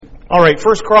All right,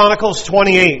 1 Chronicles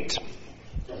 28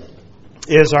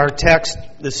 is our text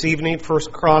this evening. 1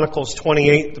 Chronicles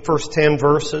 28, the first 10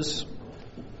 verses.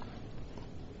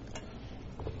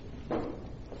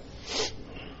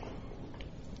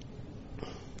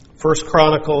 First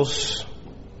Chronicles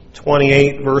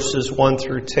 28, verses 1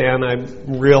 through 10. I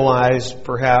realize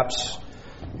perhaps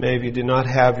maybe you do not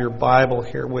have your Bible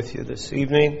here with you this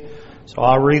evening, so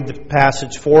I'll read the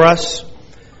passage for us.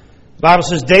 The Bible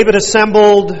says, David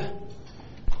assembled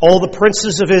all the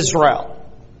princes of Israel,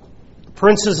 the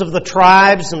princes of the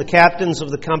tribes and the captains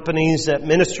of the companies that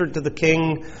ministered to the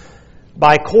king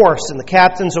by course, and the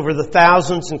captains over the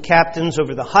thousands and captains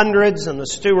over the hundreds, and the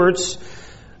stewards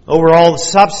over all the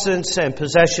substance and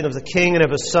possession of the king and of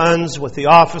his sons, with the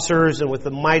officers and with the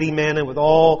mighty men and with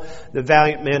all the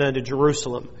valiant men unto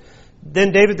Jerusalem.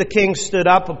 Then David the king stood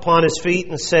up upon his feet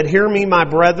and said, Hear me, my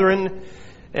brethren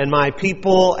and my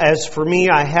people. As for me,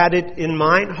 I had it in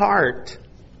mine heart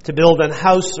to build an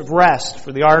house of rest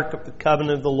for the ark of the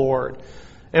covenant of the Lord,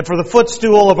 and for the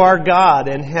footstool of our God,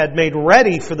 and had made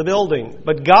ready for the building.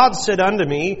 But God said unto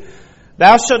me,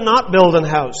 Thou shalt not build an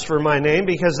house for my name,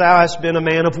 because thou hast been a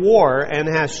man of war, and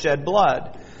hast shed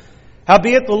blood.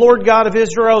 Howbeit the Lord God of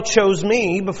Israel chose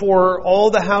me before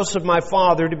all the house of my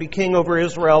father to be king over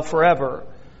Israel forever.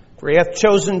 For he hath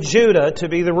chosen Judah to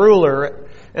be the ruler,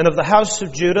 and of the house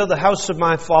of Judah, the house of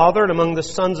my father, and among the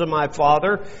sons of my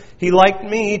father, he liked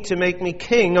me to make me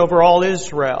king over all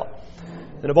Israel.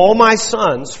 And of all my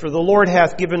sons, for the Lord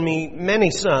hath given me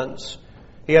many sons,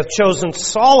 he hath chosen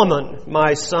Solomon,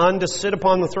 my son, to sit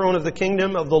upon the throne of the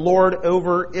kingdom of the Lord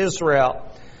over Israel.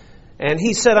 And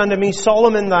he said unto me,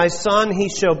 Solomon thy son, he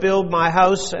shall build my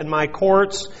house and my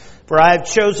courts, for I have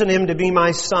chosen him to be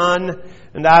my son,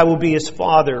 and I will be his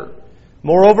father.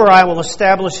 Moreover, I will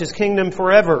establish his kingdom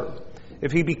forever,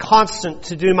 if he be constant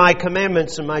to do my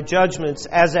commandments and my judgments,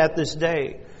 as at this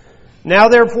day. Now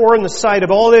therefore, in the sight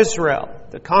of all Israel,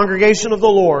 the congregation of the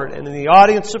Lord, and in the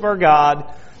audience of our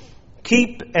God,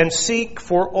 keep and seek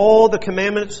for all the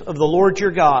commandments of the Lord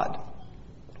your God,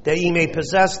 that ye may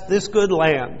possess this good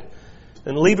land,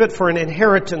 and leave it for an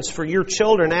inheritance for your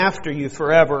children after you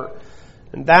forever.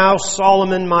 And thou,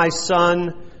 Solomon, my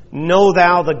son, know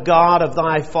thou the God of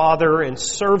thy father, and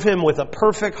serve him with a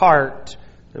perfect heart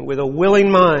and with a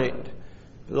willing mind.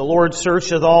 For the Lord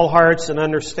searcheth all hearts and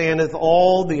understandeth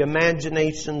all the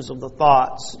imaginations of the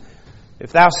thoughts.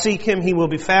 If thou seek him, he will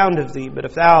be found of thee. But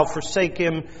if thou forsake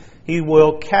him, he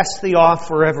will cast thee off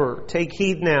forever. Take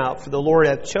heed now, for the Lord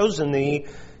hath chosen thee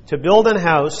to build an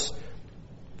house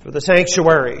for the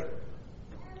sanctuary.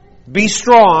 Be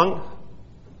strong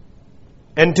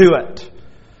and do it.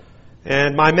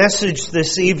 And my message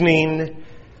this evening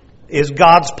is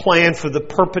God's plan for the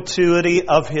perpetuity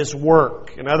of His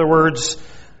work. In other words,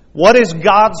 what is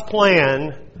God's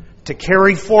plan to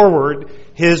carry forward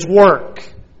His work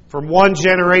from one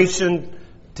generation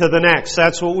to the next?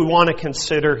 That's what we want to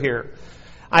consider here.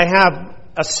 I have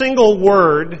a single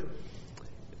word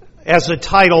as a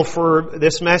title for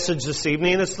this message this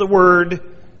evening, and it's the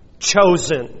word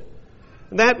chosen.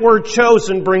 That word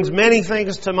chosen brings many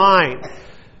things to mind.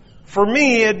 For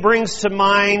me, it brings to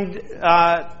mind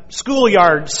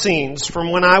schoolyard scenes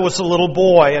from when I was a little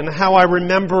boy, and how I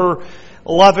remember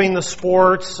loving the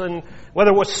sports, and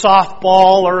whether it was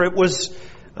softball or it was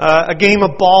a game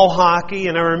of ball hockey.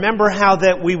 And I remember how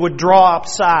that we would draw up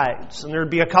sides, and there'd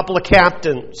be a couple of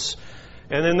captains,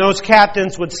 and then those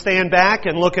captains would stand back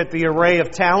and look at the array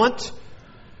of talent,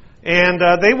 and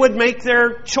they would make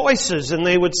their choices, and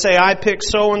they would say, I pick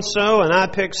so-and-so, and I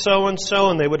pick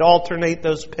so-and-so, and they would alternate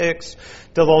those picks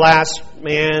till the last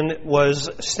man was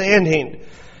standing.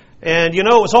 And you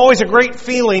know, it was always a great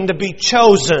feeling to be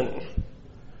chosen.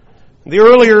 The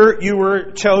earlier you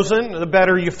were chosen, the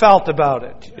better you felt about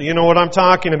it. You know what I'm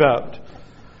talking about.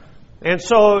 And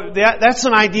so that's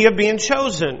an idea of being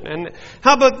chosen. And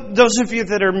how about those of you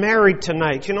that are married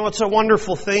tonight? You know, it's a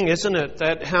wonderful thing, isn't it?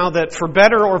 That for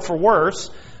better or for worse,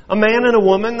 a man and a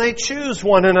woman, they choose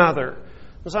one another.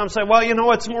 And some say, well, you know,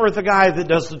 it's more the guy that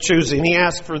does the choosing. He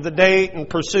asks for the date and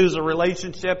pursues a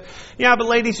relationship. Yeah, but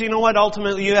ladies, you know what?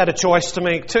 Ultimately, you had a choice to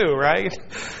make too, right?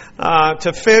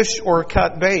 To fish or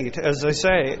cut bait, as they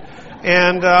say.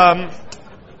 And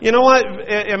you know what?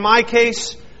 In my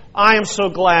case, I am so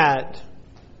glad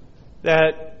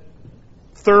that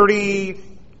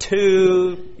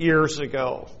 32 years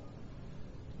ago,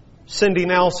 Cindy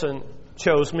Nelson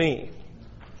chose me.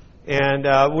 And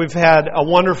we've had a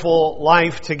wonderful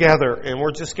life together, and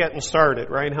we're just getting started,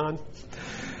 right, hon?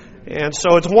 And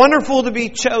so it's wonderful to be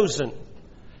chosen.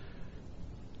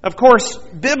 Of course,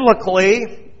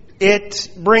 biblically, it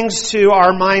brings to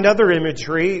our mind other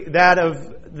imagery, that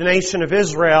of the nation of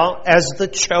Israel as the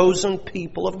chosen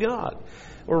people of God.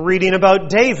 We're reading about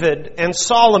David and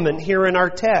Solomon here in our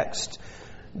text.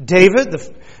 David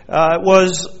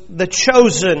was the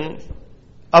chosen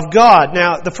of God.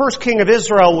 Now, the first king of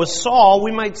Israel was Saul.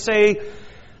 We might say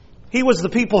he was the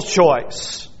people's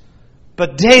choice.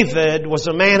 But David was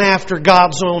a man after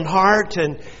God's own heart,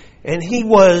 and he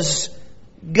was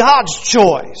God's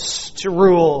choice to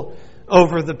rule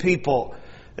over the people.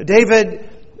 David,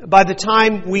 by the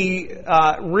time we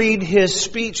read his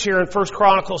speech here in 1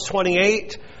 Chronicles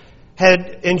 28,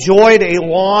 had enjoyed a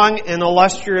long and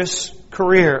illustrious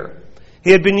career.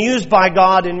 He had been used by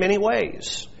God in many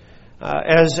ways.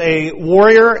 As a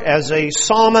warrior, as a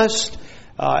psalmist,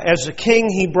 as a king,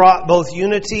 he brought both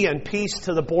unity and peace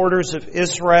to the borders of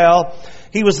Israel.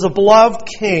 He was the beloved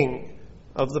king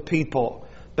of the people.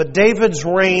 But David's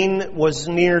reign was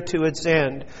near to its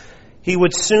end. He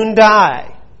would soon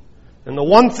die. And the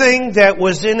one thing that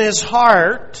was in his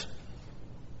heart,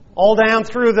 all down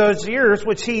through those years,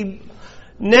 which he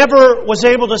never was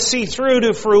able to see through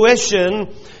to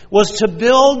fruition, was to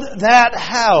build that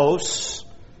house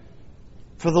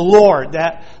for the Lord,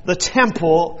 that the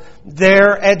temple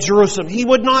there at Jerusalem. He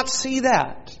would not see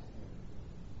that.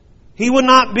 He would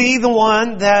not be the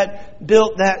one that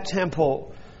built that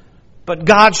temple. But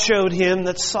God showed him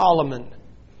that Solomon,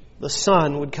 the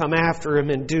son, would come after him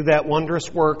and do that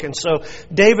wondrous work. And so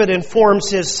David informs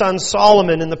his son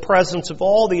Solomon in the presence of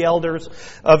all the elders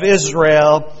of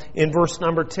Israel in verse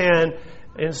number 10.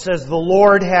 And it says, "The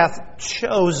Lord hath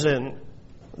chosen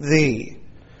thee."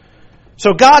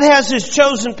 So God has His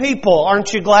chosen people.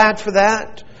 Aren't you glad for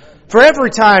that? For every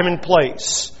time and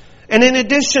place. And in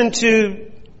addition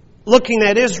to looking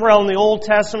at Israel in the Old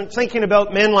Testament, thinking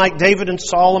about men like David and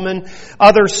Solomon,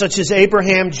 others such as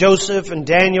Abraham, Joseph, and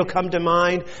Daniel come to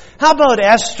mind. How about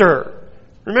Esther?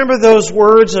 Remember those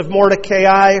words of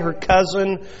Mordecai, her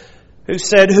cousin, who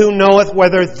said, "Who knoweth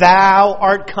whether thou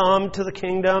art come to the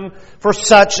kingdom for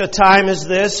such a time as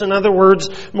this?" In other words,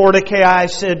 Mordecai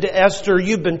said to Esther,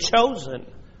 "You've been chosen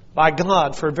by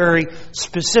God for a very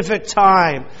specific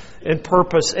time and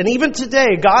purpose." And even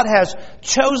today, God has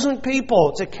chosen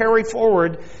people to carry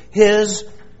forward His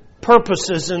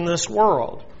purposes in this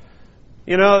world.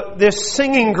 You know, this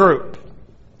singing group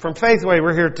from Faithway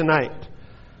were here tonight.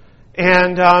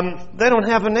 And they don't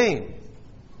have a name.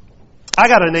 I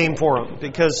got a name for them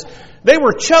because they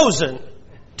were chosen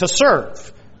to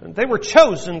serve. They were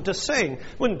chosen to sing.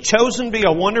 Wouldn't chosen be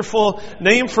a wonderful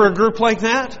name for a group like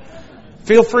that?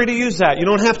 Feel free to use that. You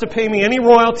don't have to pay me any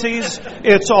royalties.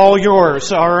 It's all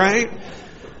yours, all right?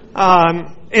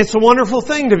 It's a wonderful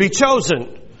thing to be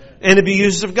chosen and to be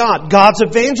used of God. God's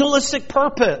evangelistic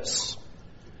purpose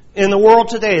in the world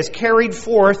today is carried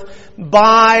forth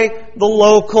by the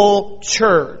local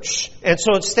church. And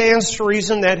so it stands to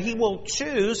reason that He will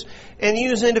choose and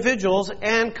use individuals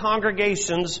and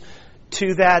congregations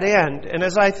to that end. And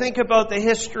as I think about the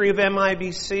history of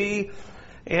MIBC,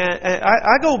 and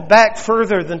I go back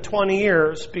further than 20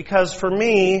 years because for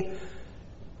me,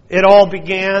 it all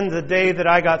began the day that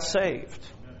I got saved.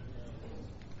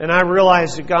 And I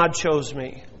realized that God chose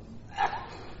me.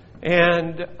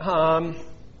 And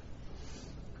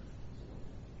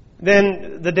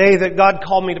then the day that God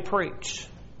called me to preach.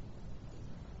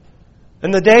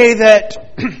 And the day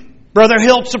that Brother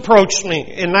Hiltz approached me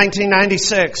in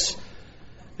 1996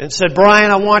 and said, "Brian,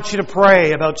 I want you to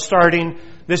pray about starting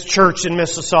this church in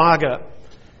Mississauga." I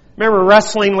remember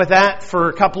wrestling with that for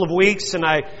a couple of weeks, and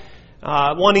I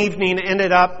one evening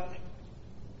ended up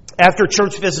after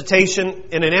church visitation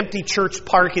in an empty church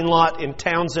parking lot in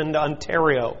Townsend,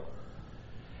 Ontario.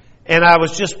 And I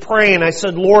was just praying. I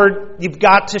said, "Lord, you've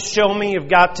got to show me. You've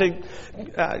got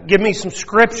to give me some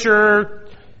scripture.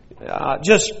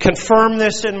 Just confirm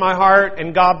this in my heart."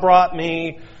 And God brought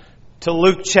me to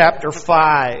Luke chapter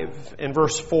 5 and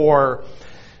verse 4,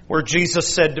 where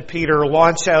Jesus said to Peter,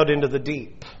 "Launch out into the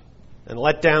deep and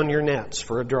let down your nets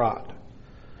for a draught."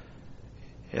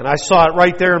 And I saw it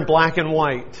right there in black and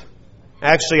white.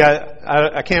 Actually,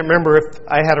 I can't remember if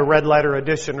I had a red letter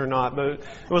edition or not, but it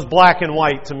was black and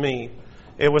white to me.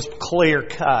 It was clear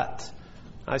cut.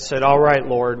 I said, "All right,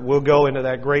 Lord, we'll go into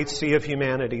that great sea of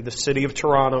humanity, the city of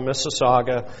Toronto,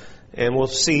 Mississauga, and we'll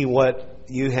see what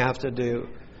you have to do."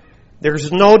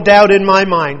 There's no doubt in my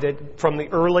mind that from the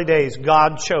early days,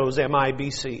 God chose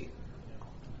MIBC.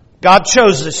 God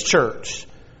chose this church.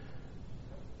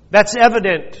 That's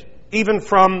evident even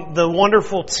from the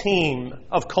wonderful team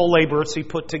of co-laborers He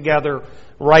put together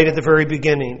right at the very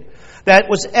beginning. That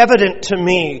was evident to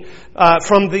me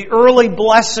from the early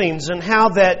blessings and how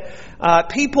that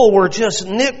people were just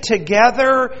knit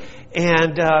together,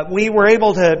 and we were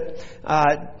able to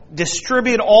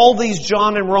distribute all these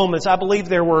John and Romans. I believe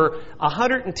there were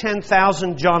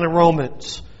 110,000 John and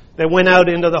Romans that went out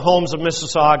into the homes of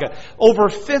Mississauga. Over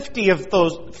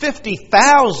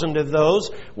 50,000 of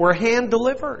those were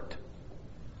hand-delivered.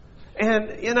 And,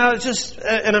 it's just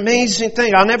an amazing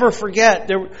thing. I'll never forget.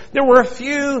 There were a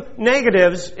few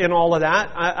negatives in all of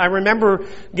that. I remember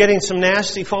getting some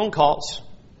nasty phone calls.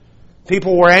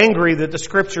 People were angry that the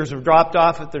Scriptures have dropped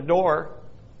off at their door.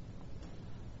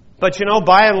 But,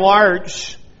 by and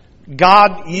large,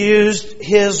 God used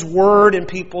His Word in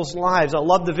people's lives. I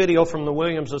love the video from the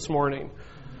Williams this morning.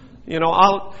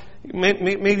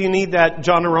 Maybe you need that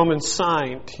John and Romans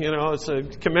signed. It's a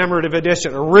commemorative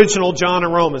edition. Original John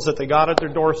and Romans that they got at their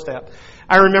doorstep.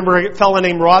 I remember a fellow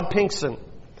named Rod Pinkson.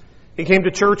 He came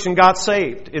to church and got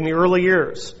saved in the early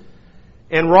years.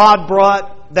 And Rod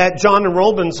brought that John and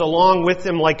Romans along with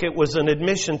him like it was an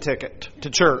admission ticket to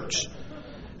church.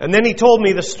 And then he told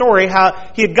me the story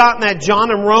how he had gotten that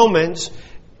John and Romans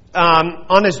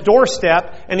on his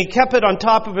doorstep, and he kept it on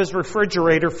top of his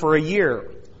refrigerator for a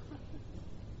year.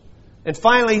 And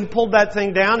finally he pulled that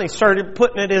thing down and he started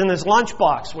putting it in his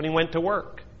lunchbox when he went to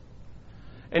work.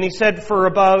 And he said for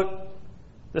about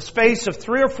the space of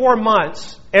 3 or 4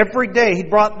 months, every day he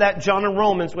brought that John and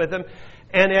Romans with him,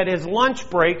 and at his lunch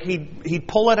break he'd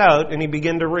pull it out and he'd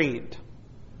begin to read.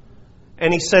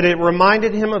 And he said it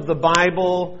reminded him of the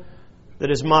Bible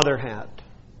that his mother had.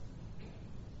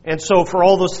 And so for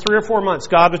all those 3 or 4 months,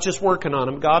 God was just working on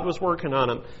him. God was working on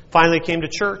him. Finally came to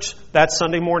church. That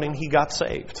Sunday morning, he got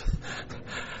saved.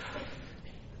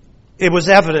 It was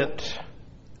evident,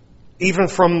 even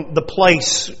from the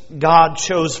place God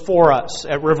chose for us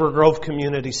at River Grove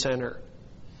Community Center,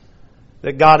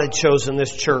 that God had chosen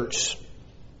this church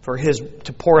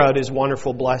to pour out His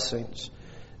wonderful blessings.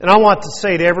 And I want to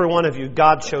say to every one of you,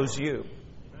 God chose you.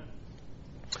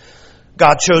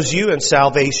 God chose you in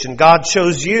salvation. God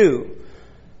chose you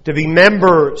to be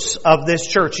members of this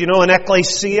church. An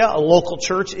ecclesia, a local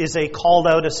church, is a called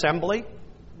out assembly.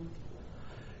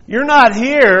 You're not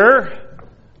here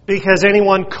because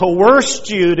anyone coerced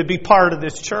you to be part of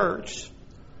this church.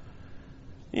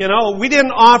 We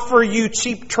didn't offer you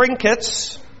cheap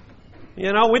trinkets.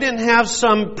 We didn't have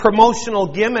some promotional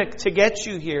gimmick to get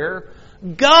you here.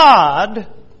 God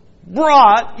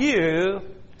brought you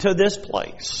to this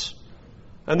place.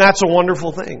 And that's a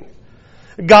wonderful thing.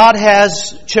 God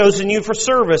has chosen you for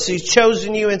service. He's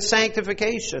chosen you in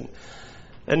sanctification.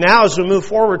 And now as we move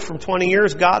forward from 20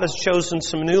 years, God has chosen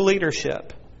some new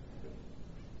leadership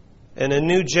and a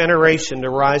new generation to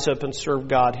rise up and serve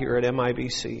God here at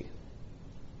MIBC.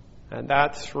 And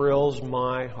that thrills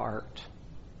my heart.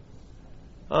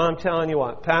 I'm telling you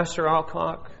what, Pastor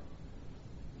Alcock,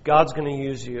 God's going to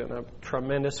use you in a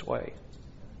tremendous way.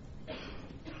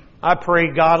 I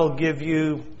pray God will give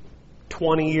you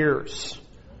 20 years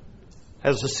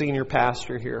as a senior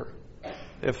pastor here,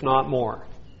 if not more.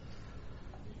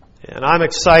 And I'm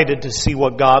excited to see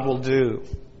what God will do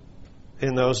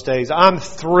in those days. I'm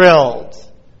thrilled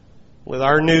with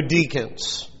our new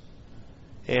deacons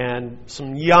and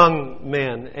some young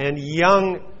men and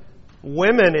young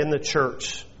women in the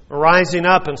church rising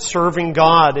up and serving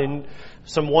God in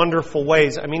some wonderful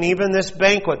ways. Even this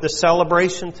banquet, the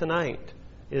celebration tonight,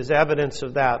 is evidence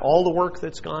of that. All the work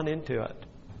that's gone into it.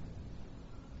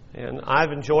 And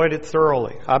I've enjoyed it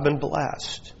thoroughly. I've been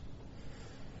blessed.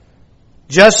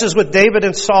 Just as with David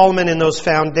and Solomon in those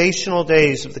foundational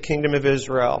days of the kingdom of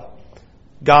Israel,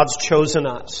 God's chosen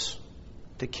us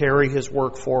to carry His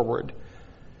work forward.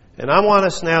 And I want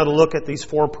us now to look at these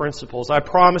 4 principles. I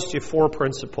promised you 4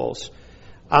 principles.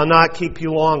 I'll not keep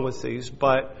you long with these,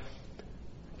 but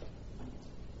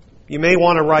you may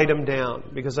want to write them down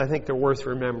because I think they're worth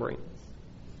remembering.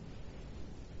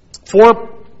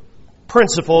 4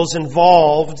 principles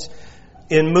involved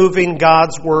in moving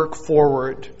God's work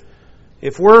forward.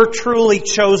 If we're truly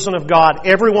chosen of God,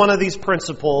 every one of these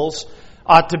principles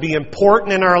ought to be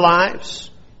important in our lives.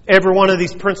 Every one of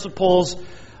these principles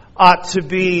ought to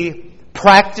be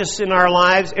practiced in our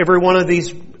lives. Every one of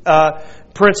these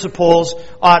principles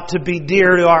ought to be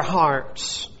dear to our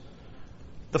hearts.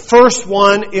 The first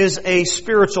one is a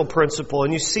spiritual principle,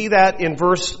 and you see that in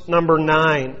verse number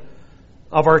 9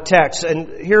 of our text.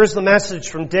 And here's the message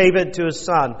from David to his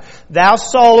son. Thou,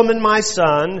 Solomon, my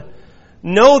son,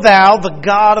 know thou the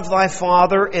God of thy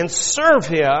father, and serve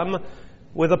Him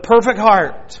with a perfect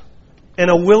heart and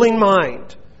a willing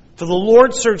mind. For the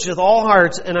Lord searcheth all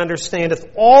hearts and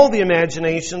understandeth all the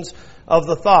imaginations of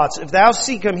the thoughts. If thou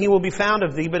seek Him, He will be found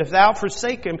of thee. But if thou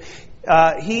forsake Him,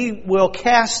 He will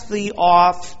cast thee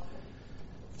off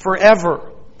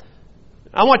forever.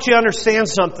 I want you to understand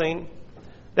something.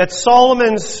 That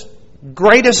Solomon's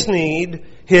greatest need,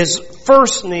 his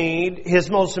first need, his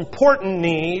most important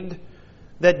need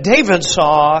that David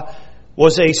saw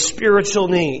was a spiritual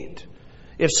need.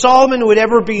 If Solomon would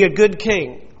ever be a good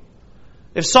king,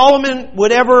 if Solomon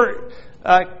would ever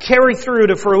carry through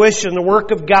to fruition the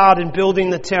work of God in building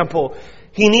the temple,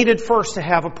 he needed first to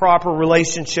have a proper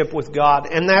relationship with God.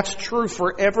 And that's true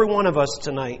for every one of us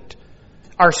tonight.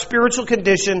 Our spiritual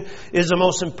condition is the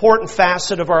most important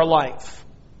facet of our life.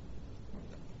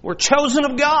 We're chosen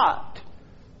of God,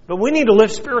 but we need to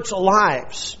live spiritual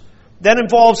lives. That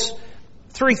involves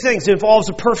three things. It involves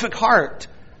a perfect heart.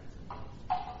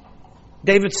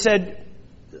 David said,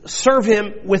 serve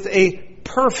Him with a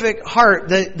perfect heart.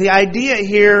 The idea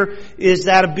here is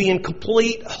that of being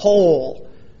complete, whole,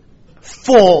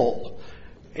 full.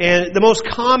 And the most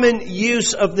common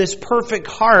use of this perfect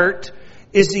heart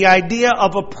is the idea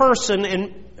of a person,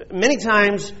 and many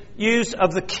times used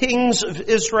of the kings of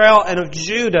Israel and of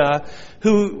Judah,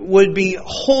 who would be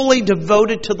wholly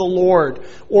devoted to the Lord,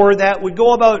 or that would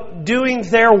go about doing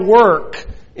their work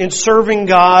in serving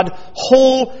God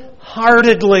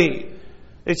wholeheartedly.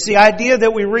 It's the idea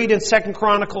that we read in 2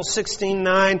 Chronicles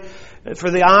 16:9,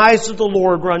 for the eyes of the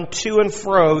Lord run to and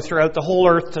fro throughout the whole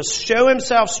earth to show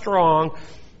Himself strong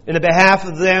in the behalf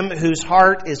of them whose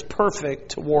heart is perfect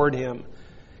toward Him.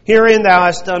 Herein thou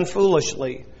hast done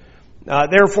foolishly.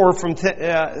 Therefore from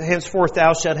henceforth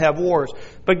thou shalt have wars.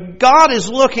 But God is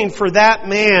looking for that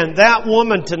man, that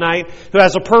woman tonight, who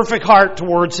has a perfect heart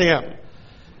towards Him,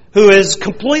 who is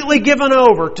completely given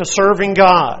over to serving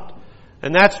God.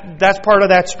 And that's part of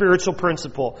that spiritual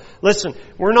principle. Listen,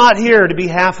 we're not here to be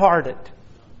half-hearted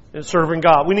in serving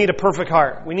God. We need a perfect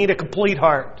heart. We need a complete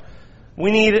heart.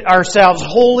 We need ourselves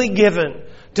wholly given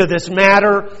to this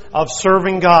matter of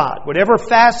serving God, whatever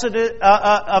facet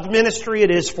of ministry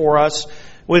it is for us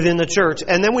within the church.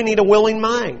 And then we need a willing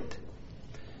mind.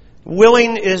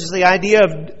 Willing is the idea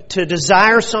of to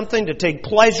desire something, to take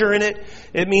pleasure in it.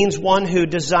 It means one who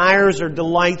desires or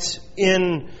delights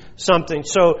in something.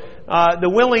 So the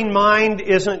willing mind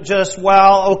isn't just,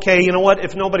 well, okay, you know what,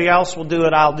 if nobody else will do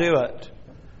it, I'll do it.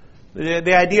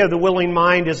 The idea of the willing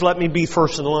mind is let me be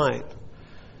first in line.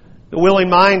 The willing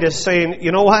mind is saying,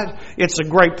 you know what? It's a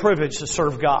great privilege to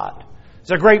serve God.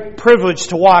 It's a great privilege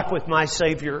to walk with my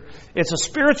Savior. It's a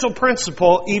spiritual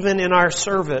principle even in our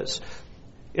service.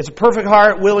 It's a perfect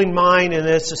heart, willing mind, and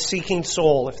it's a seeking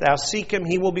soul. If thou seek Him,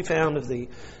 He will be found of thee.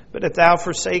 But if thou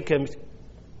forsake Him,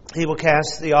 He will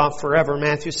cast thee off forever.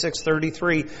 Matthew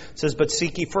 6:33 says, but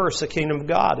seek ye first the kingdom of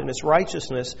God and His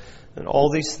righteousness, and all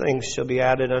these things shall be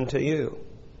added unto you.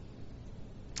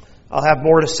 I'll have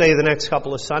more to say the next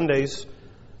couple of Sundays,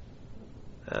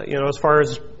 as far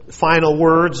as final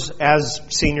words as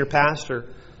senior pastor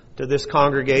to this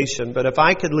congregation. But if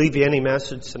I could leave you any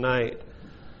message tonight,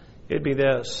 it'd be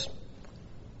this.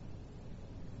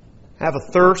 Have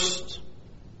a thirst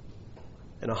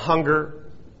and a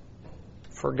hunger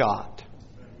for God.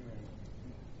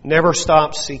 Never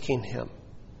stop seeking Him.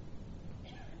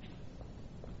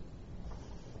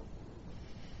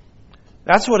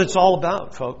 That's what it's all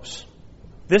about, folks.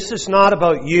 This is not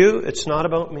about you. It's not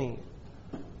about me.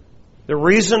 The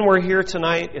reason we're here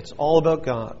tonight, it's all about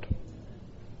God.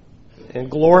 And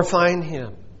glorifying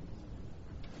Him.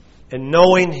 And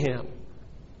knowing Him.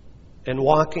 And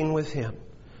walking with Him.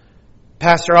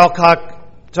 Pastor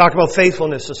Alcock talked about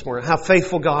faithfulness this morning. How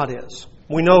faithful God is.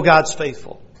 We know God's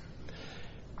faithful.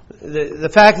 The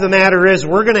fact of the matter is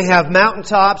we're going to have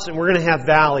mountaintops and we're going to have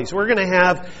valleys. We're going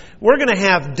to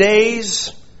have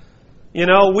days,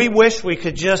 we wish we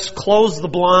could just close the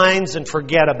blinds and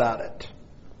forget about it.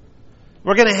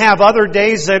 We're going to have other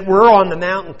days that we're on the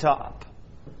mountaintop.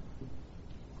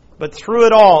 But through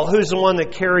it all, who's the one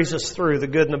that carries us through the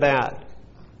good and the bad?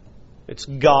 It's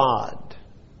God.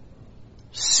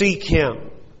 Seek Him.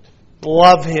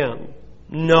 Love Him.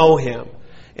 Know Him.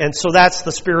 And so that's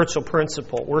the spiritual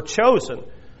principle. We're chosen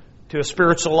to a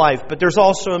spiritual life. But there's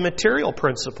also a material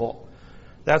principle.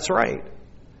 That's right.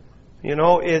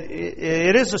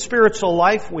 It is a spiritual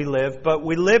life we live, but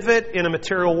we live it in a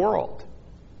material world.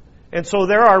 And so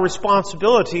there are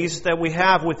responsibilities that we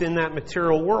have within that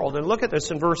material world. And look at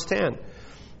this in verse 10.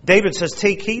 David says,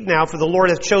 take heed now, for the Lord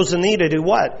hath chosen thee to do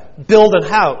what? Build an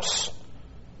house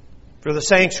for the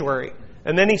sanctuary.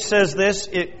 And then he says this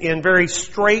in very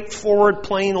straightforward,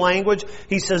 plain language.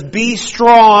 He says, be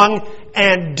strong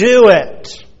and do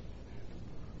it.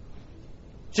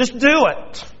 Just do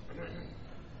it.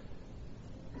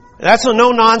 That's a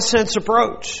no-nonsense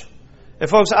approach. And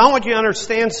folks, I want you to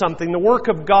understand something. The work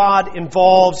of God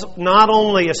involves not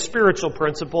only a spiritual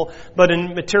principle, but a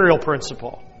material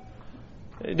principle.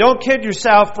 Don't kid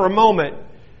yourself for a moment.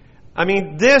 I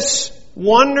mean, this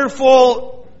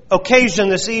wonderful occasion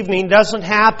this evening doesn't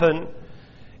happen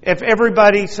if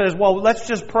everybody says, well, let's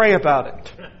just pray about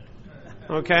it.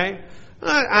 Okay?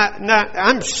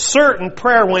 I'm certain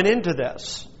prayer went into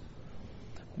this.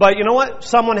 But you know what?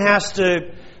 Someone has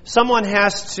to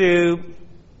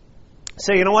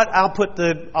say, you know what? I'll put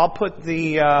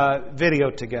the video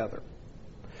together.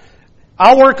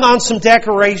 I'll work on some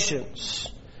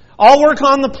decorations. I'll work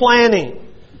on the planning.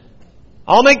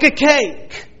 I'll make a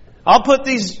cake. I'll put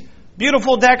these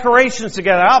beautiful decorations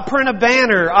together. I'll print a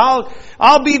banner.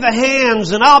 I'll be the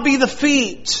hands and I'll be the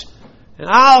feet. And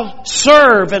I'll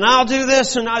serve and I'll do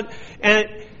this and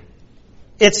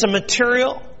it's a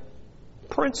material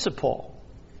principle.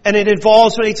 And it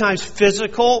involves many times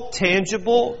physical,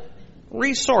 tangible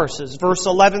resources. Verse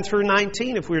 11 through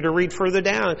 19, if we were to read further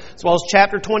down, as well as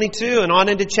chapter 22 and on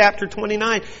into chapter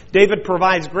 29, David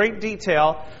provides great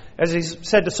detail. As he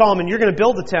said to Solomon, you're going to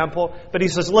build the temple, but he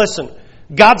says, listen,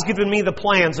 God's given me the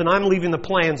plans and I'm leaving the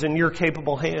plans in your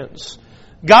capable hands.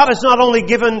 God has not only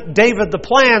given David the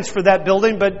plans for that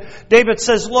building, but David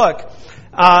says, look,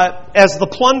 as the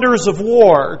plunders of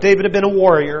war, David had been a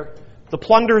warrior, the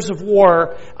plunders of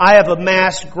war, I have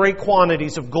amassed great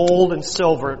quantities of gold and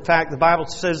silver. In fact, the Bible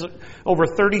says over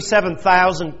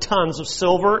 37,000 tons of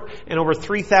silver and over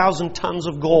 3,000 tons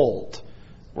of gold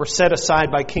were set aside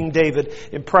by King David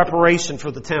in preparation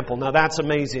for the temple. Now that's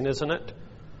amazing, isn't it?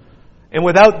 And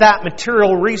without that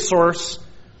material resource,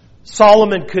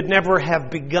 Solomon could never have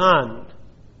begun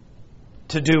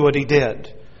to do what he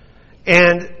did.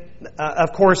 And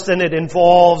of course, then it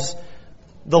involves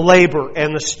the labor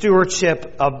and the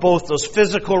stewardship of both those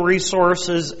physical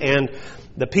resources and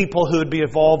the people who would be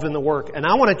involved in the work. And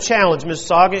I want to challenge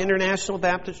Mississauga International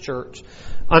Baptist Church,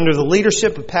 under the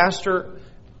leadership of Pastor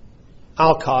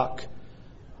Alcock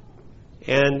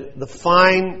and the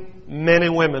fine men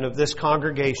and women of this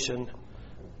congregation,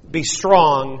 be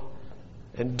strong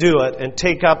and do it and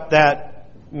take up that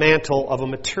mantle of a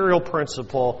material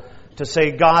principle to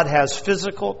say God has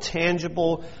physical,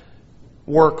 tangible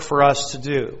work for us to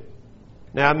do.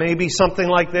 Now, it may be something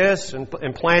like this and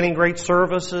planning great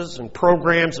services and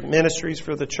programs and ministries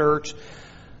for the church.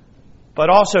 But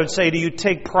also I'd say to you,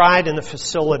 take pride in the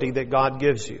facility that God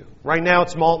gives you. Right now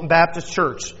it's Malton Baptist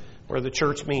Church where the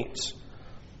church meets.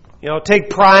 You know, take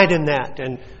pride in that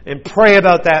and pray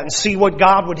about that and see what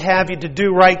God would have you to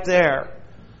do right there.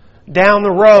 Down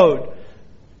the road,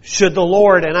 should the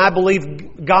Lord, and I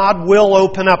believe God will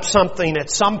open up something at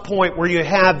some point where you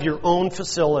have your own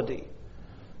facility.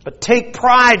 But take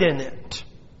pride in it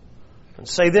and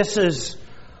say, this is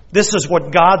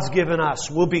what God's given us.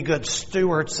 We'll be good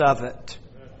stewards of it.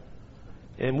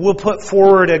 And we'll put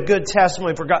forward a good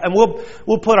testimony for God. And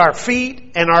we'll put our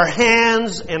feet and our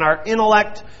hands and our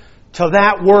intellect to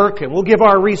that work. And we'll give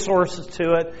our resources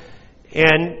to it.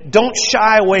 And don't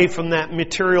shy away from that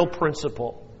material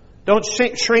principle. Don't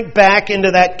shrink back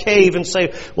into that cave and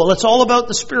say, well, it's all about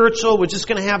the spiritual. We're just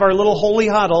going to have our little holy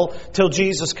huddle till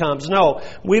Jesus comes. No,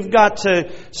 we've got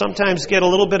to sometimes get a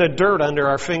little bit of dirt under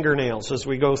our fingernails as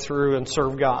we go through and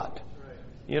serve God.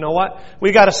 You know what?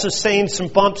 We got to sustain some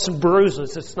bumps and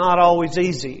bruises. It's not always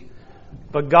easy.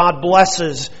 But God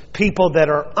blesses people that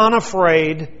are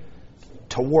unafraid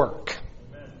to work.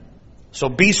 So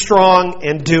be strong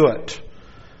and do it.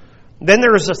 Then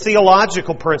there is a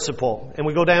theological principle, and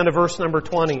we go down to verse number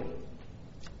 20.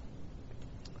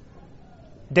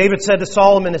 David said to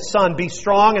Solomon his son, be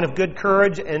strong and of good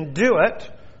courage and do it.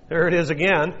 There it is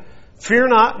again. Fear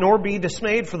not, nor be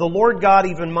dismayed, for the Lord God,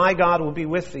 even my God, will be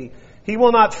with thee. He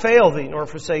will not fail thee, nor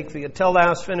forsake thee, until thou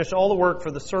hast finished all the work for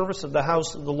the service of the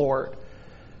house of the Lord.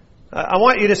 I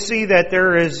want you to see that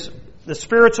there is the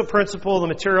spiritual principle, the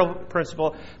material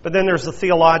principle, but then there's the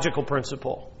theological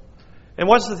principle. And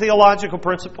what's the theological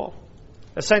principle?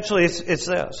 Essentially, it's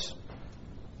this.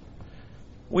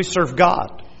 We serve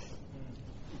God.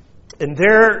 And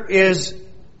there is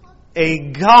a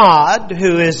God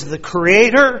who is the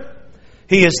creator.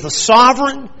 He is the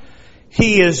sovereign.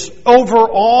 He is over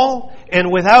all.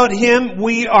 And without Him,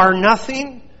 we are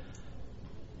nothing.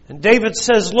 And David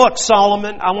says, look,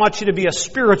 Solomon, I want you to be a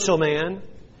spiritual man.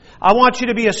 I want you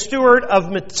to be a steward of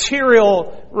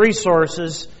material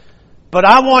resources. But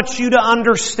I want you to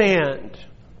understand,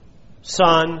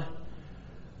 son,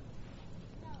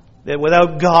 that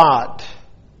without God,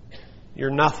 you're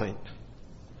nothing.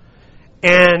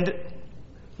 And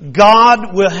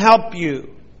God will help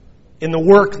you in the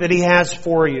work that He has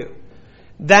for you.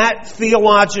 That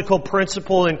theological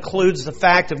principle includes the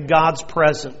fact of God's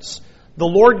presence. The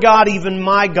Lord God, even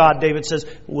my God, David says,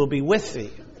 will be with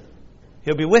thee.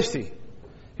 He'll be with thee.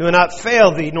 He will not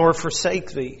fail thee nor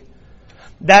forsake thee.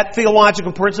 That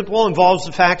theological principle involves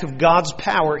the fact of God's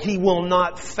power. He will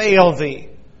not fail thee.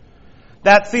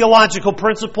 That theological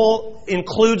principle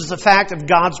includes the fact of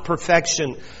God's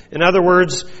perfection. In other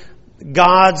words,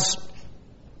 God's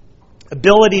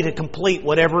ability to complete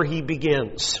whatever He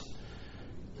begins.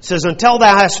 It says, until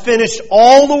thou hast finished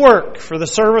all the work for the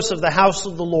service of the house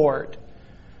of the Lord.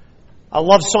 I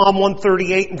love Psalm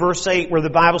 138 and verse 8 where the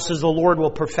Bible says, the Lord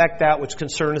will perfect that which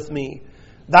concerneth me.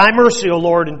 Thy mercy, O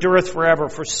Lord, endureth forever.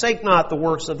 Forsake not the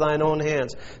works of thine own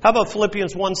hands. How about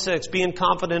Philippians 1:6? Being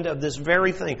confident of this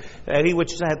very thing, that He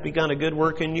which hath begun a good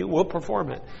work in you will perform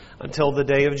it until the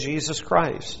day of Jesus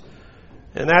Christ.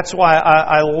 And that's why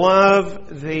I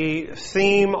love the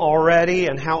theme already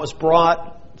and how it's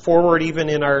brought forward even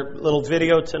in our little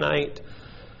video tonight.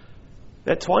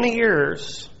 That 20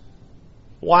 years,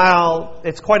 while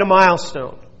it's quite a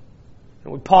milestone,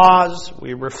 and we pause,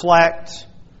 we reflect,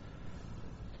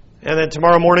 and then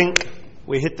tomorrow morning,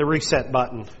 we hit the reset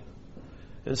button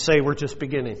and say we're just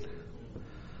beginning.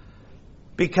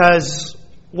 Because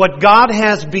what God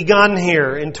has begun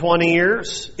here in 20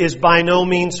 years is by no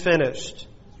means finished.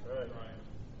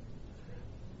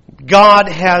 God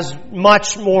has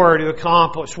much more to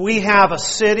accomplish. We have a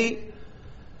city,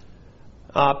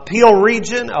 Peel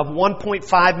region of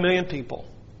 1.5 million people.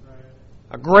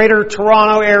 A greater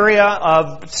Toronto area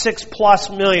of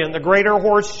 6+ million. The greater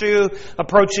Horseshoe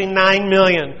approaching 9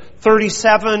 million.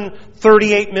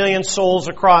 38 million souls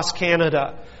across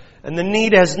Canada. And the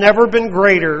need has never been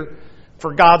greater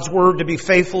for God's Word to be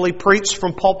faithfully preached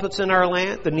from pulpits in our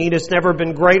land. The need has never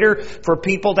been greater for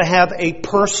people to have a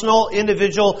personal,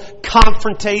 individual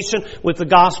confrontation with the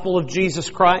gospel of Jesus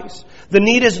Christ. The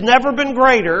need has never been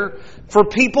greater for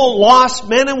people, lost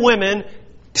men and women,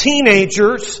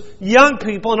 teenagers, young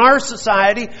people in our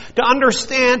society to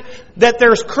understand that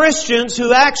there's Christians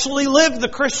who actually live the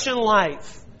Christian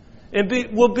life and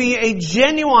will be a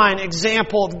genuine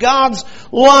example of God's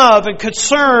love and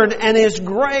concern and His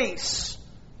grace.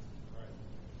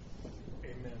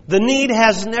 Amen. The need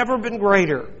has never been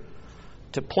greater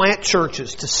to plant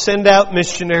churches, to send out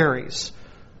missionaries,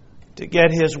 to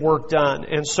get His work done.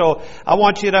 And so I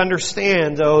want you to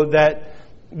understand, though, that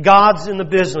God's in the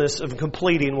business of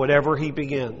completing whatever He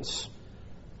begins.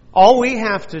 All we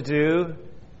have to do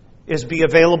is be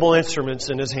available instruments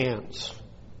in His hands.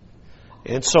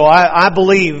 And so I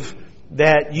believe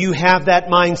that you have that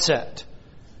mindset.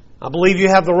 I believe you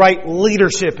have the right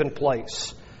leadership in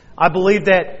place. I believe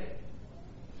that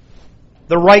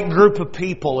the right group of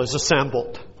people is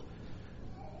assembled.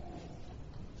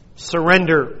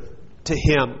 Surrender to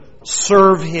Him.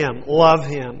 Serve Him. Love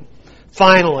Him.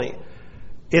 Finally,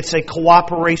 it's a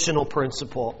cooperational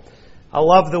principle. I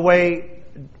love the way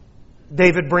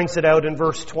David brings it out in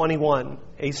verse 21.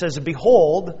 He says,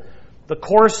 behold, the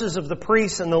courses of the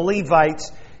priests and the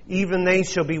Levites, even they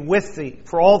shall be with thee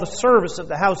for all the service of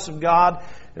the house of God.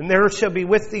 And there shall be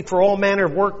with thee for all manner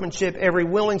of workmanship, every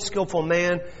willing, skillful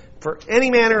man, for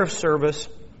any manner of service.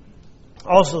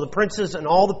 Also the princes and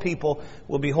all the people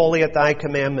will be holy at thy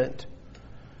commandment.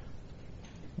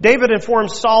 David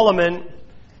informs Solomon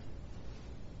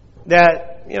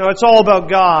that, it's all about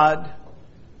God,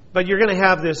 but you're going to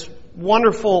have this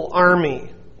wonderful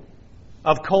army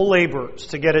of co-laborers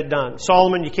to get it done.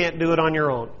 Solomon, you can't do it on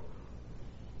your own.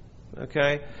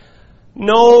 Okay?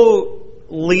 No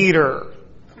leader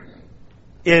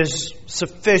is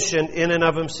sufficient in and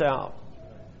of himself.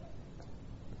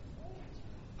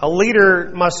 A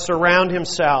leader must surround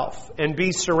himself and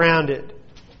be surrounded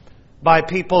by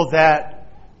people that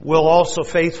will also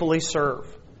faithfully serve.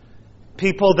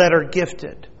 People that are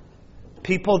gifted.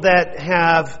 People that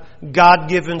have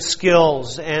God-given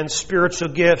skills and spiritual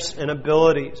gifts and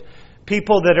abilities.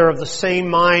 People that are of the same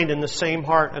mind and the same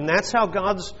heart. And that's how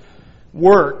God's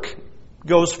work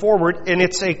goes forward. And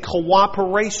it's a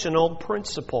cooperational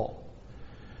principle.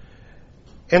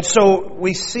 And so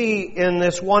we see in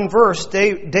this one verse,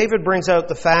 David brings out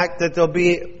the fact that there'll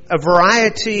be a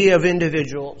variety of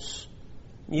individuals.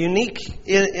 Unique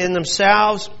in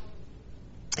themselves.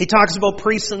 He talks about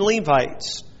priests and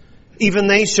Levites. Even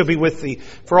they shall be with thee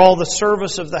for all the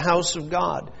service of the house of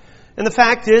God. And the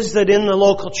fact is that in the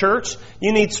local church,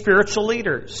 you need spiritual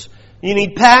leaders. You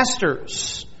need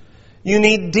pastors. You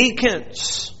need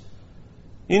deacons.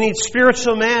 You need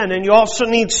spiritual men. And you also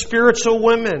need spiritual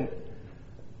women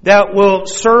that will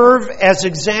serve as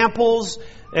examples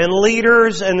and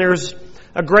leaders. And there's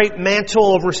a great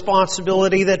mantle of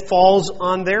responsibility that falls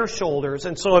on their shoulders.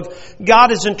 And so if God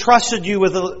has entrusted you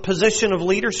with a position of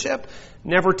leadership,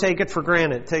 never take it for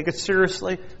granted. Take it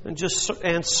seriously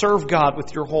and serve God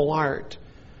with your whole heart.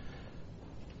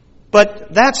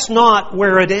 But that's not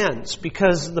where it ends,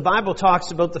 because the Bible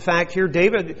talks about the fact here,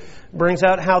 David brings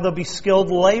out how there'll be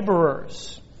skilled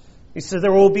laborers. He says,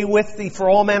 there will be with thee for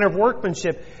all manner of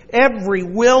workmanship, every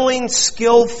willing,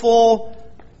 skillful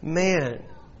man.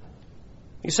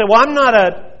 You say, well, I'm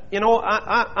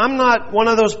not one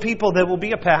of those people that will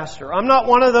be a pastor. I'm not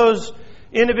one of those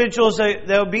individuals that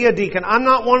will be a deacon. I'm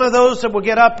not one of those that will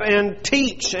get up and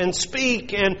teach and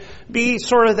speak and be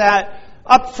sort of that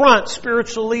upfront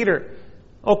spiritual leader.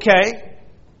 Okay,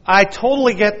 I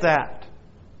totally get that.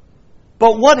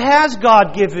 But what has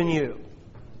God given you?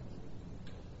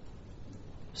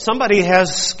 Somebody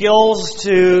has skills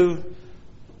to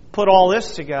put all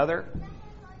this together.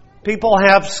 People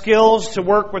have skills to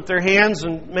work with their hands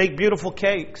and make beautiful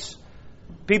cakes.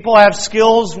 People have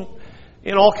skills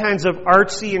in all kinds of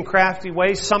artsy and crafty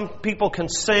ways. Some people can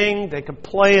sing. They can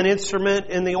play an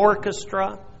instrument in the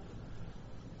orchestra.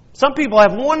 Some people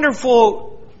have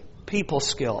wonderful people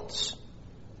skills.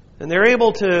 And they're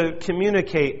able to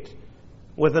communicate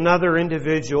with another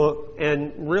individual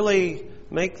and really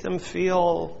make them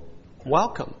feel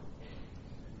welcome.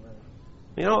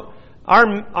 You know,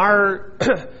 our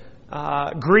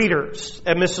greeters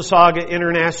at Mississauga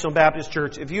International Baptist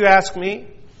Church, if you ask me,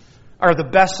 are the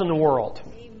best in the world.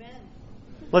 Amen.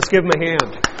 Let's give them a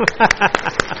hand.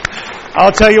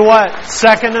 I'll tell you what,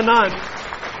 second to none.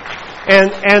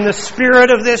 And the spirit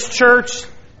of this church,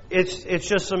 it's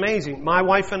just amazing. My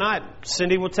wife and I,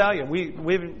 Cindy will tell you,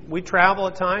 we travel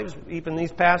at times, even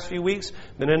these past few weeks,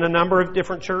 been in a number of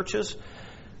different churches.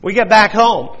 We get back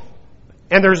home,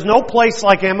 and there's no place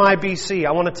like MIBC.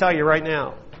 I want to tell you right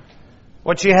now.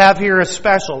 What you have here is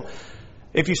special.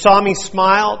 If you saw me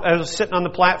smile as I was sitting on the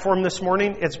platform this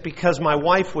morning, it's because my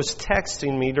wife was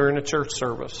texting me during a church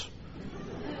service.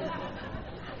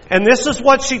 And this is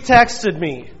what she texted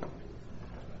me.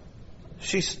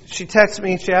 She texted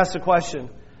me and she asked a question.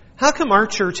 How come our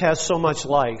church has so much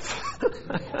life?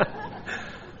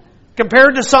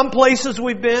 Compared to some places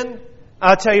we've been,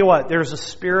 I'll tell you what, there's a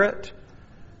spirit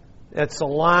that's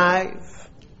alive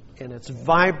and it's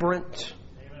vibrant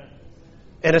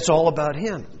and it's all about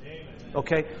Him.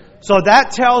 Okay? So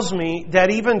that tells me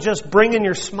that even just bringing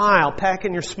your smile,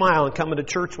 packing your smile and coming to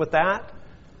church with that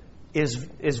is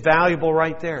valuable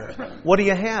right there. What do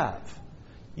you have?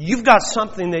 You've got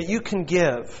something that you can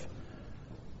give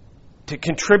to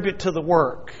contribute to the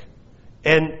work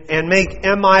and make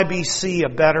MIBC a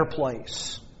better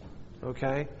place.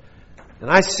 Okay? And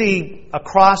I see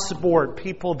across the board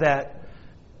people that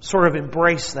sort of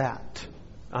embrace that.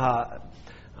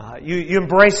 You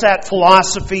embrace that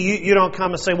philosophy. You don't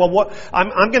come and say, well, what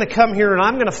I'm going to come here and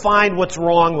I'm going to find what's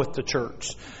wrong with the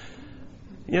church.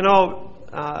 You know,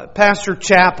 Pastor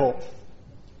Chappell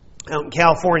out in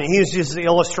California, he uses the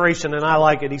illustration and I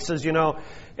like it. He says, you know,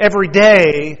 every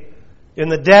day in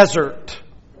the desert,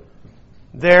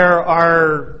 there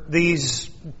are these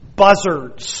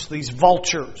buzzards, these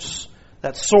vultures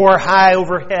that soar high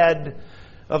overhead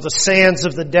of the sands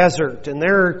of the desert. And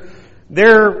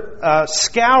they're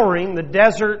scouring the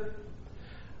desert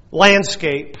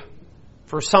landscape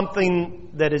for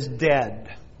something that is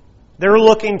dead. They're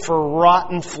looking for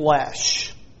rotten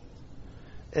flesh.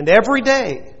 And every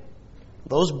day,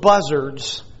 those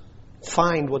buzzards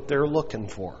find what they're looking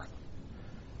for.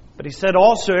 But he said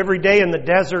also every day in the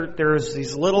desert, there's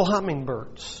these little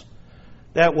hummingbirds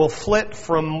that will flit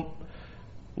from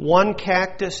one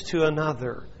cactus to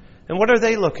another. And what are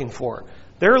they looking for?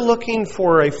 They're looking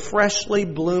for a freshly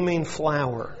blooming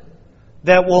flower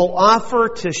that will offer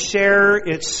to share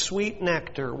its sweet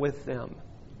nectar with them.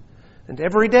 And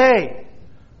every day,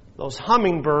 those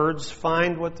hummingbirds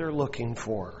find what they're looking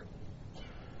for.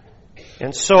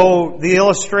 And so the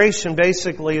illustration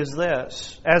basically is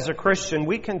this. As a Christian,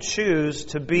 we can choose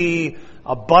to be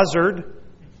a buzzard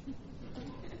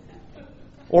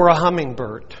or a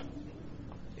hummingbird.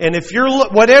 And if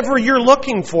whatever you're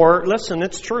looking for, listen,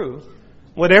 it's true.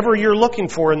 Whatever you're looking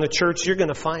for in the church, you're going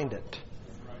to find it.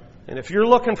 And if you're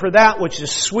looking for that which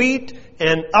is sweet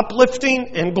and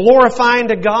uplifting and glorifying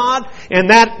to God, and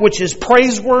that which is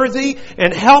praiseworthy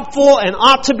and helpful and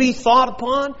ought to be thought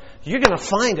upon, you're going to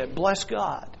find it. Bless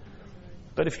God.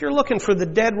 But if you're looking for the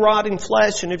dead, rotting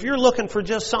flesh, and if you're looking for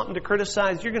just something to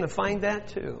criticize, you're going to find that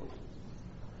too.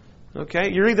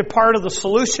 Okay? You're either part of the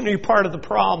solution or you're part of the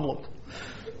problem.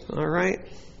 All right?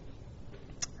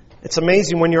 It's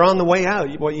amazing when you're on the way out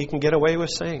what you can get away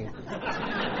with saying.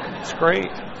 It's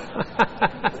great.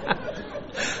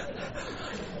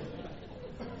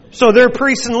 So there are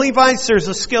priests and Levites. There's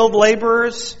the skilled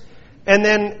laborers. And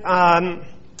then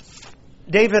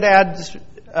David adds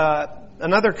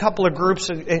another couple of groups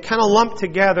and kind of lumped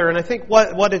together, and I think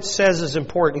what it says is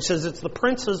important. He says it's the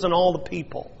princes and all the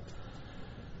people.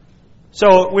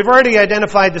 So we've already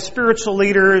identified the spiritual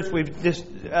leaders. We've just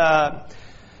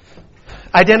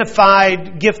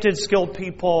identified gifted, skilled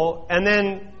people. And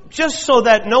then, just so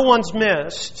that no one's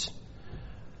missed,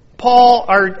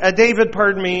 David,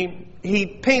 he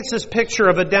paints this picture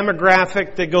of a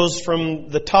demographic that goes from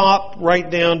the top right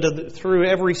down to through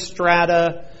every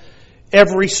strata,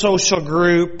 every social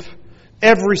group,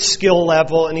 every skill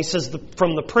level. And he says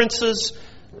from the princes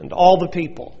and all the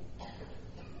people.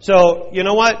 So, you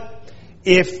know what?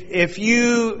 If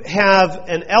you have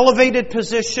an elevated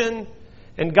position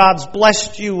and God's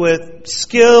blessed you with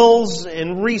skills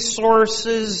and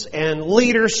resources and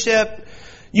leadership,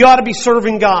 you ought to be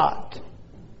serving God.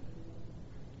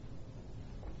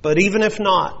 But even if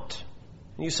not,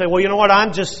 you say, well, you know what?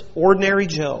 I'm just ordinary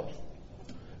Joe.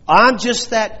 I'm just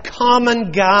that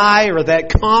common guy or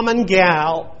that common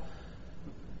gal.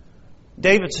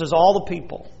 David says all the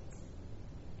people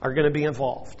are going to be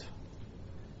involved.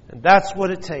 And that's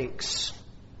what it takes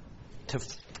to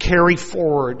carry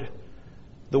forward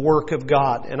the work of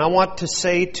God. And I want to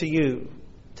say to you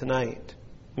tonight,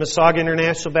 Mississauga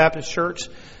International Baptist Church,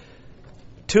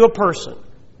 to a person,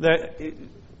 that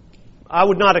I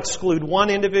would not exclude one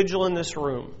individual in this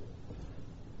room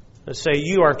and say,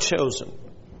 you are chosen.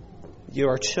 You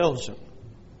are chosen.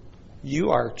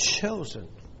 You are chosen.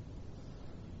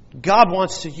 God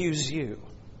wants to use you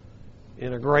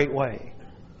in a great way.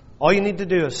 All you need to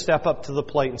do is step up to the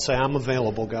plate and say, I'm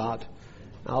available, God.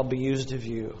 I'll be used of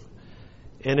you.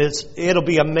 And it'll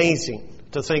be amazing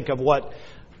to think of what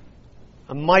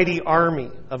a mighty army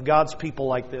of God's people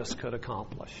like this could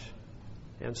accomplish.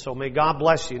 And so may God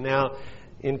bless you. Now,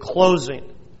 in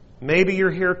closing, maybe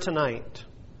you're here tonight.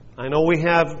 I know we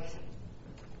have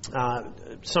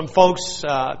some folks,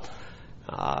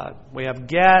 we have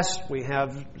guests, we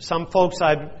have some folks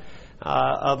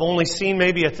I've only seen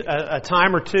maybe a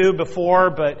time or two before,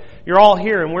 but you're all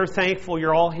here, and we're thankful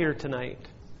you're all here tonight.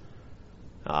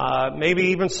 Maybe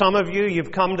even some of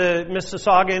you've come to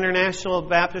Mississauga International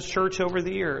Baptist Church over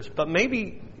the years, but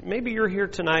maybe you're here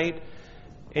tonight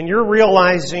and you're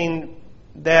realizing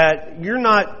that you're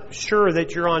not sure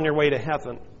that you're on your way to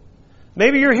heaven.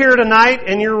 Maybe you're here tonight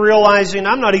and you're realizing,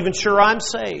 I'm not even sure I'm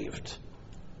saved.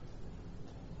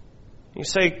 You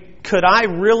say, could I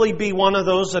really be one of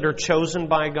those that are chosen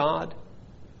by God?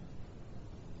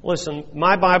 Listen,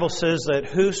 my Bible says that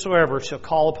whosoever shall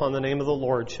call upon the name of the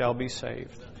Lord shall be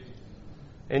saved.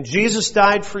 And Jesus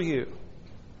died for you.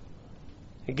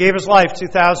 He gave His life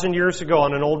 2,000 years ago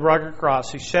on an old rugged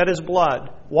cross. He shed His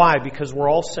blood. Why? Because we're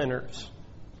all sinners.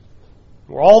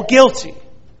 We're all guilty.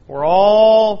 We're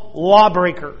all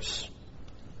lawbreakers.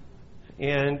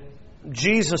 And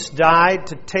Jesus died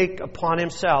to take upon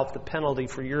Himself the penalty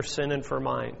for your sin and for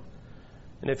mine.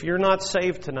 And if you're not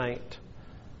saved tonight,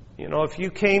 if you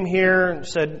came here and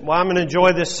said, well, I'm going to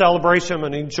enjoy this celebration, I'm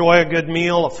going to enjoy a good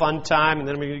meal, a fun time, and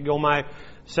then I'm going to go my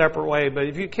separate way. But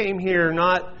if you came here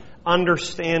not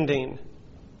understanding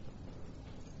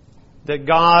that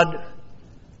God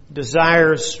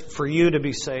desires for you to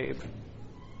be saved,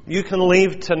 you can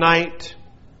leave tonight.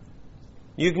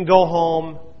 You can go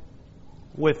home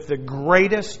with the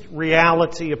greatest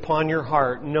reality upon your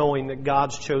heart, knowing that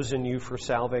God's chosen you for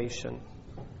salvation.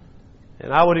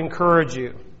 And I would encourage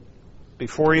you,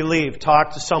 before you leave,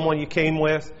 talk to someone you came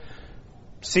with.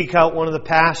 Seek out one of the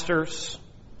pastors.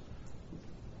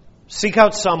 Seek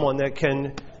out someone that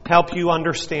can help you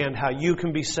understand how you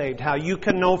can be saved, how you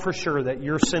can know for sure that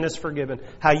your sin is forgiven,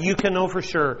 how you can know for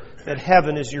sure that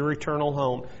heaven is your eternal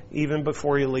home, even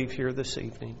before you leave here this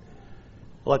evening.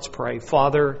 Let's pray.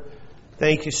 Father,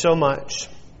 thank you so much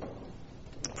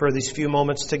for these few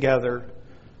moments together.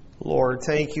 Lord,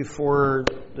 thank you for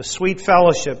the sweet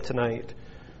fellowship tonight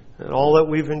and all that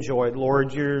we've enjoyed.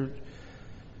 Lord, you're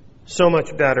so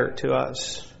much better to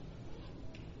us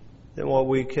than what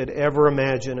we could ever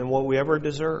imagine and what we ever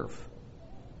deserve.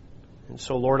 And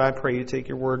so, Lord, I pray you take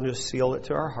your word and just seal it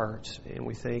to our hearts. And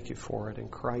we thank you for it. In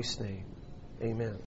Christ's name, amen.